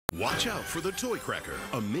Watch out for The Toycracker,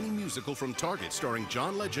 a mini musical from Target starring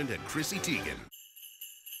John Legend and Chrissy Teigen.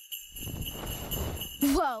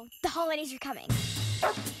 Whoa, the holidays are coming.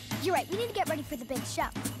 You're right, we need to get ready for the big show.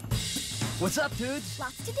 What's up, dudes?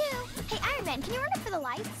 Lots to do. Hey, Iron Man, can you run up for the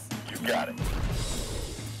lights? You got it.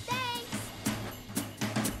 Thanks.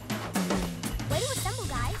 Way to assemble,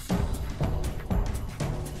 guys.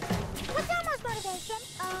 What's Elmo's motivation?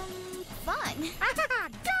 Fun.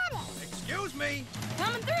 Got it. Excuse me.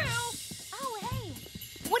 Coming through. Oh, hey.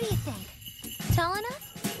 What do you think? Tall enough?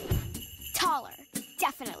 Taller.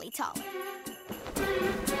 Definitely taller.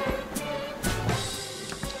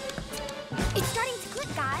 It's starting to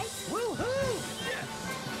click, guys. Woohoo! Yes.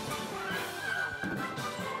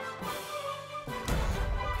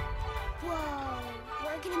 Whoa,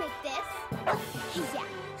 we're gonna make this? Yeah,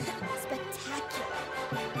 spectacular.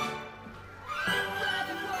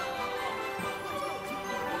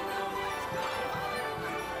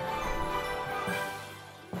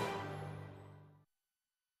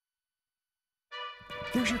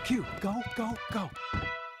 There's your cue. Go, go, go.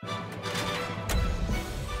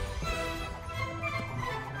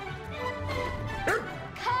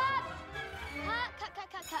 Cut.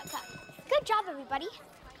 Good job, everybody.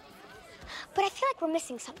 But I feel like we're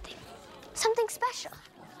missing something. Something special.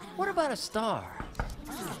 What about a star?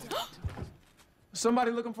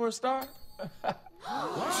 Somebody looking for a star?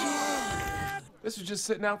 This was just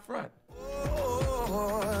sitting out front.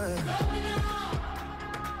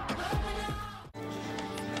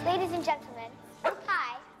 Ladies and gentlemen,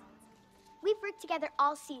 hi. We've worked together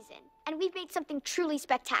all season, and we've made something truly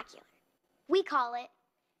spectacular. We call it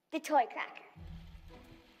the Toycracker.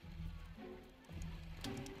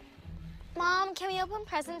 Mom, can we open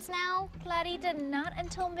presents now? Clarita, not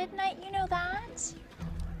until midnight, you know that?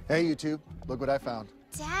 Hey, you two, look what I found.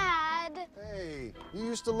 Dad. Hey, you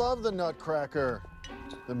used to love the Nutcracker.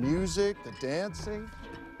 The music, the dancing.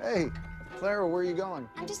 Hey, Clara, where are you going?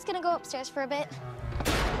 I'm just gonna go upstairs for a bit.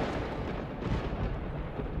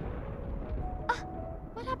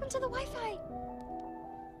 What happened to the Wi-Fi?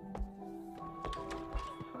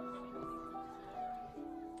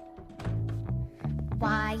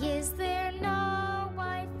 Why is there no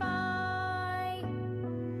Wi-Fi?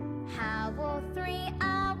 How will 3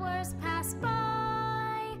 hours pass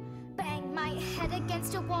by? Bang my head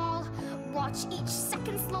against a wall. Watch each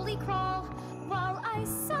second slowly crawl While I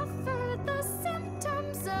suffer the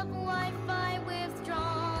symptoms of Wi-Fi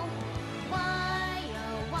withdrawal. Why,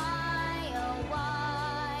 oh why, oh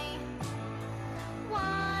why?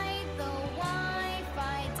 Why the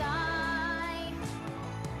Wi-Fi die?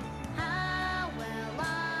 How will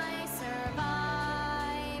I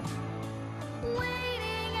survive?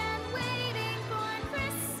 Waiting and waiting for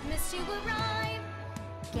Christmas to arrive.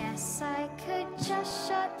 Guess I could just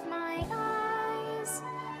shut my eyes.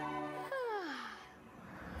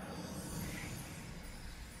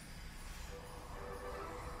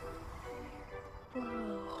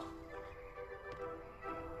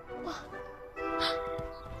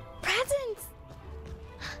 Presents!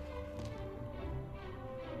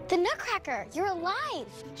 The Nutcracker, you're alive!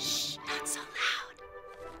 Shh, not so loud.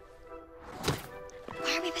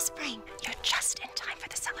 Why are we whispering? You're just in time for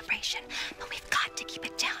the celebration, but we've got to keep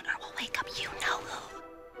it down or we'll wake up you know who.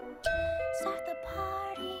 Start the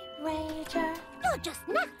party, rager. You're just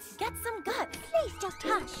nuts. Get some guts. Please just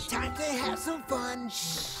hush. Time to have some fun.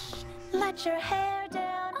 Shh. Let your hair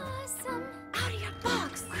down. Awesome. Out of your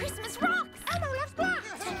box. Christmas rocks. Elmo loves black.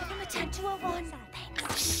 Take it from a 10 to a 1.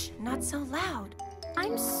 Thanks. Shh, not so loud.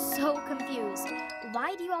 I'm so confused.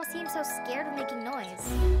 Why do you all seem so scared of making noise?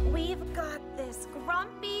 We've got this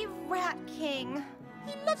grumpy rat king.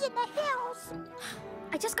 He lives in the hills.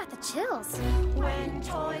 I just got the chills. When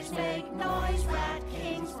toys make noise, rat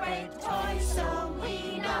kings break toys, so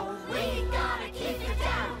we know we gotta keep it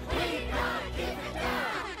down. We gotta keep it down.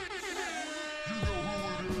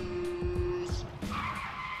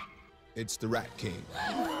 It's the Rat King.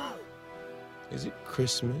 Is it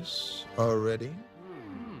Christmas already?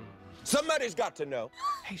 Somebody's got to know.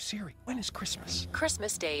 Hey, Siri, when is Christmas?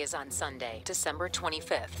 Christmas Day is on Sunday, December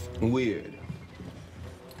 25th. Weird.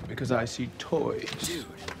 Because I see toys. Dude.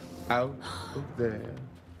 Out of their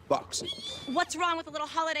boxes. What's wrong with a little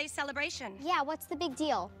holiday celebration? Yeah, what's the big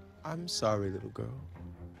deal? I'm sorry, little girl.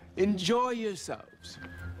 Enjoy yourselves.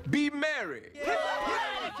 Be merry.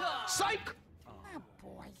 Psych! Oh,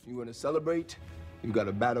 boy. You want to celebrate? You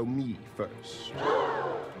gotta battle me first.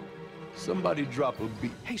 Somebody drop a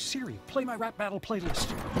beat. Hey, Siri, play my rap battle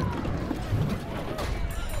playlist.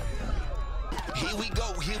 Here Here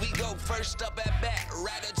we go, first up at bat.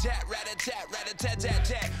 Rat-a-tat, rat-a-tat,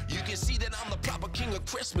 rat-a-tat-tat-tat. You can see that I'm the proper king of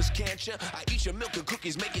Christmas, can't ya? I eat your milk and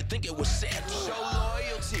cookies, make you think it was Santa. Show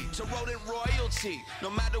loyalty to rodent royalty. No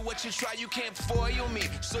matter what you try, you can't foil me.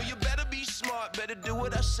 So you better be smart, better do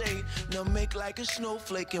what I say. Now make like a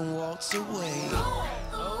snowflake and waltz away.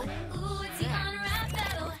 Ooh, it's the honor rap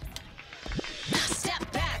battle.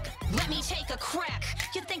 Step back, let me take a crack.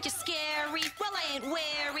 You think you're scary? Well, I ain't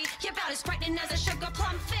wary. You're about as frightening as a sugar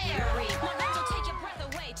plum fairy. My rhymes will take your breath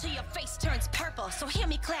away till your face turns purple. So hear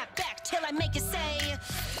me clap back till I make you say,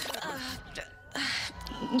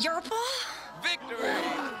 Yerple? Victory!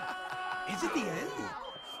 Is it the end?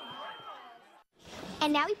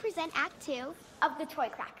 And now we present Act 2 of the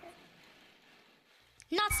Toycracker.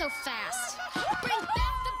 Not so fast. Bring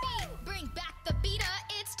back the beat, bring back the beater.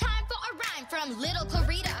 It's time for a rhyme from Little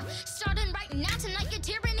Clarita. Starting right now, tonight your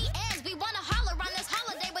tyranny ends. We wanna holler on this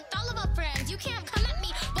holiday with all of our friends. You can't come at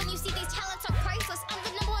me when you see these talents are priceless. I'm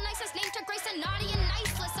the number one nicest name to grace and naughty and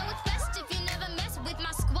niceless. So it's best if you never mess with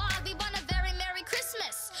my squad. We want a very Merry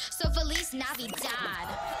Christmas. So Feliz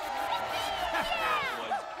Navidad.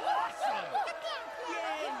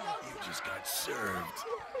 You just got served.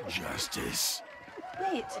 Justice.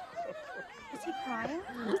 Wait, is he crying?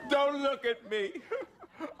 Don't look at me.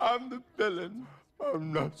 I'm the villain.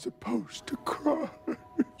 I'm not supposed to cry.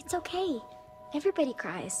 It's okay. Everybody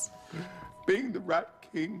cries. Being the Rat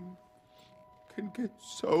King can get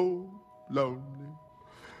so lonely.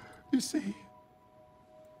 You see,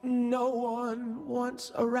 no one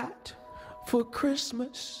wants a rat for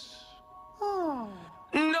Christmas. Oh.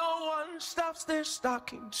 No one stuffs their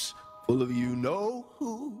stockings full of you know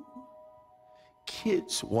who.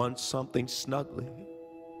 Kids want something snuggly.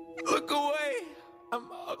 Look away, I'm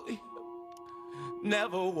ugly.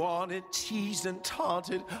 Never wanted, teased and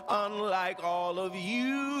taunted, unlike all of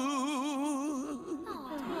you.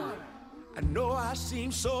 Aww. I know I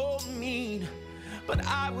seem so mean, but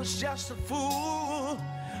I was just a fool.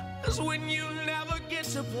 'Cause when you never get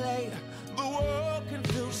to play, the world can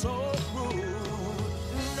feel so cruel.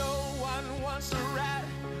 No one wants a rat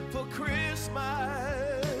for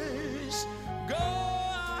Christmas. Go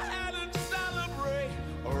ahead and celebrate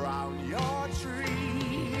around your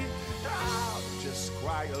tree. I'll just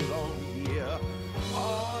cry alone here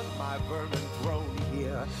on my vermin throne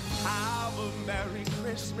here. Have a Merry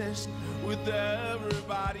Christmas with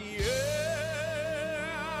everybody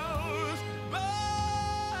else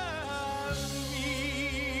but me.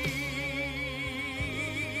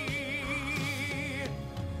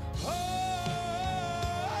 Oh,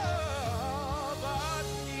 but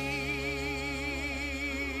me.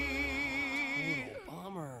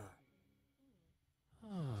 Bummer.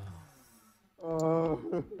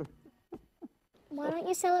 Why don't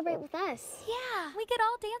you celebrate with us? Yeah, we could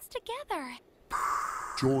all dance together.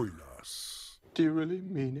 Join us. Do you really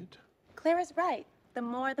mean it? Clara's right. The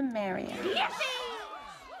more the merrier.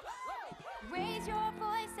 Raise your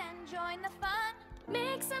voice and join the fun.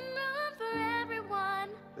 Make some room for everyone.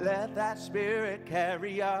 Let that spirit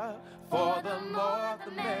carry us, for the more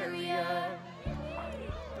the merrier.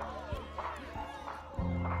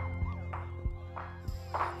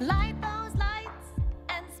 Light those lights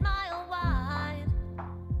and smile wide.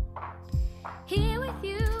 Here with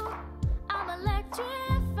you, I'm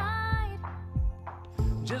electrified.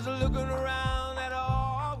 Just looking around at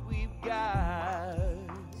all we've got.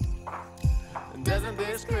 Doesn't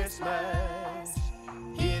this Christmas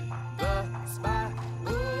hit the spot? Ooh,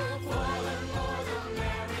 for the more the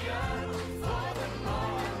merrier, for the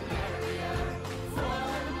more the merrier, for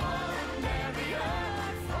the more the merrier,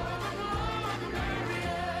 for the more the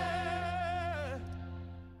merrier.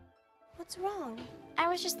 What's wrong? I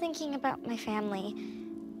was just thinking about my family.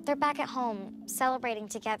 They're back at home, celebrating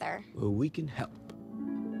together. Well, we can help.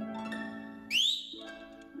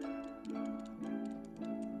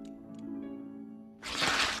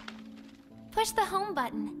 Push the home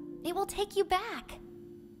button. It will take you back.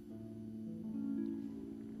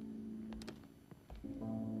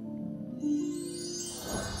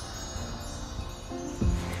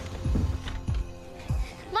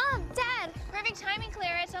 Mom, Dad! Perfect timing,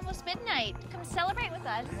 Clara. It's almost midnight. Come celebrate with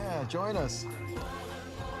us. Yeah, join us.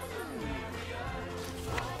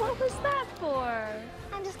 What was that for?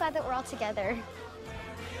 I'm just glad that we're all together.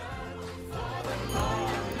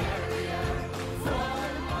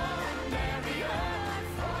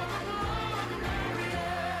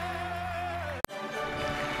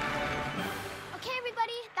 Okay,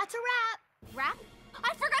 everybody, that's a wrap. Wrap?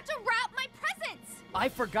 I forgot to wrap my presents! I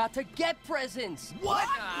forgot to get presents. What?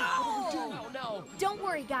 No. Don't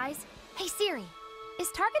worry, guys. Hey, Siri, Is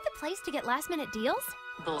Target the place to get last-minute deals?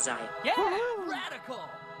 Bullseye. Yeah, radical.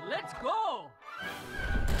 Let's go.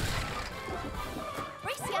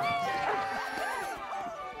 Racia!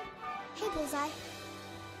 Hey, Bullseye.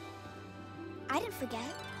 I didn't forget.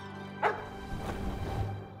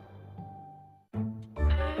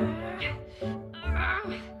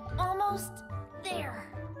 Almost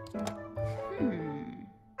there.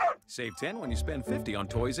 Save 10 when you spend 50 on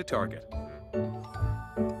toys at Target.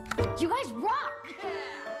 You guys rock!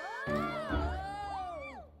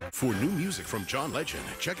 For new music from John Legend,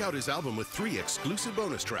 check out his album with 3 exclusive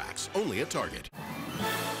bonus tracks, only at Target.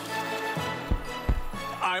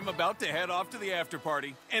 I'm about to head off to the after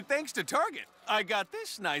party, and thanks to Target, I got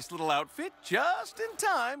this nice little outfit just in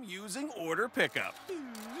time using Order Pickup.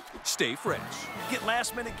 Stay fresh. Get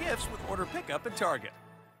last-minute gifts with Order Pickup at Target.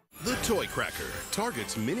 The Toycracker,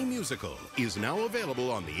 Target's mini musical, is now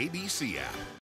available on the ABC app.